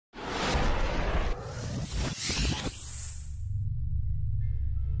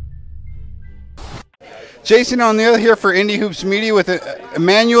Jason O'Neill here for Indihoops Media with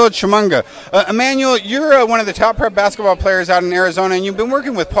Emmanuel Chamunga. Emmanuel, you're one of the top prep basketball players out in Arizona, and you've been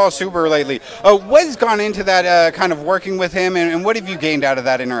working with Paul Suber lately. What has gone into that kind of working with him, and what have you gained out of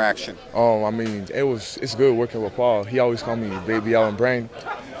that interaction? I mean, it's good working with Paul. He always called me Baby Allen Brain,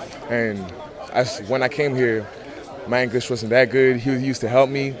 and when I came here, my English wasn't that good. He used to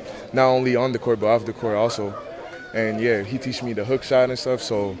help me, not only on the court but off the court also. And yeah, he teach me the hook shot and stuff,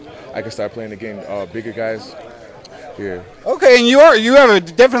 so I can start playing against bigger guys. Yeah. Okay, and you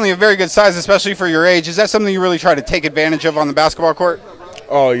have definitely a very good size, especially for your age. Is that something you really try to take advantage of on the basketball court?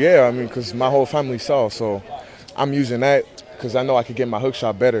 Oh yeah, I mean, because my whole family's tall, so I'm using that because I know I could get my hook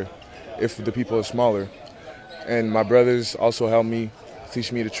shot better if the people are smaller. And my brothers also help me,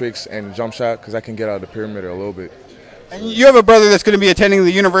 teach me the tricks and jump shot because I can get out of the perimeter a little bit. And you have a brother that's going to be attending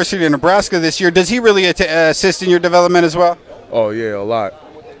the University of Nebraska this year. Does he really assist in your development as well? Oh, yeah, a lot.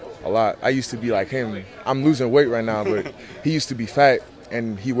 A lot. I used to be like him. I'm losing weight right now, but he used to be fat,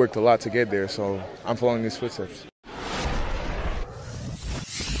 and he worked a lot to get there, so I'm following his footsteps.